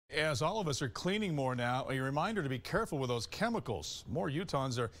As all of us are cleaning more now, a reminder to be careful with those chemicals. More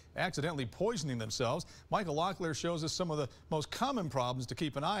Utahns are accidentally poisoning themselves. Michael Locklear shows us some of the most common problems to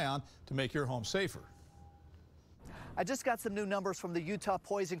keep an eye on to make your home safer. I just got some new numbers from the Utah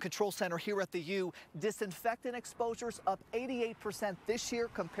Poison Control Center here at the U. Disinfectant exposures up 88% this year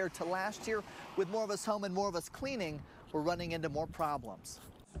compared to last year. With more of us home and more of us cleaning, we're running into more problems.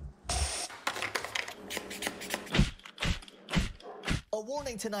 A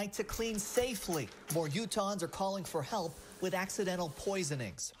warning tonight to clean safely. More Utahns are calling for help with accidental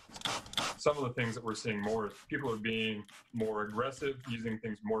poisonings. Some of the things that we're seeing more is people are being more aggressive, using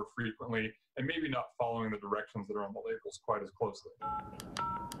things more frequently, and maybe not following the directions that are on the labels quite as closely.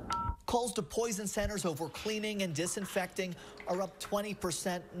 Calls to poison centers over cleaning and disinfecting are up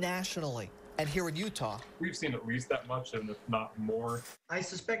 20% nationally. And here in Utah, we've seen at least that much, and if not more. I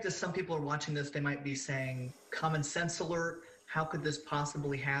suspect as some people are watching this, they might be saying, common sense alert, how could this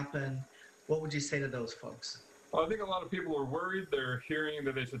possibly happen? What would you say to those folks? Well, I think a lot of people are worried. They're hearing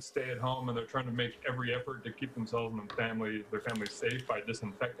that they should stay at home, and they're trying to make every effort to keep themselves and their family safe by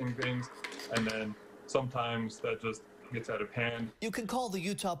disinfecting things. And then sometimes that just gets out of hand. You can call the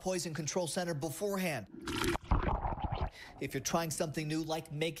Utah Poison Control Center beforehand if you're trying something new, like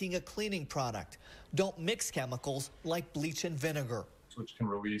making a cleaning product. Don't mix chemicals like bleach and vinegar, which can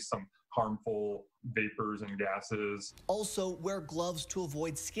release some harmful vapors and gases. Also, wear gloves to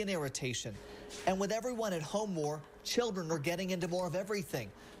avoid skin irritation. And with everyone at home more, children are getting into more of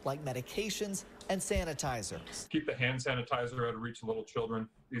everything, like medications and sanitizers. Keep the hand sanitizer out of reach of little children.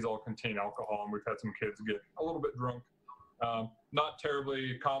 These all contain alcohol, and we've had some kids get a little bit drunk. Not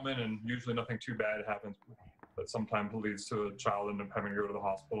terribly common, and usually nothing too bad happens, but sometimes leads to a child ending up having to go to the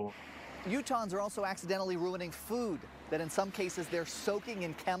hospital. Utahns are also accidentally ruining food that in some cases they're soaking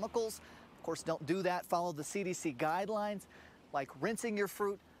in chemicals. Of course, don't do that. Follow the CDC guidelines, like rinsing your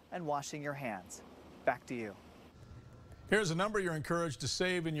fruit and washing your hands. Back to you. Here's a number you're encouraged to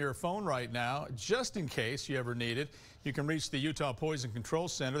save in your phone right now, just in case you ever need it. You can reach the Utah Poison Control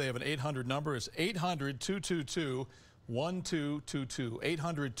Center. They have an 800 number. It's 800-222-1222.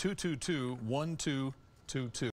 800-222-1222.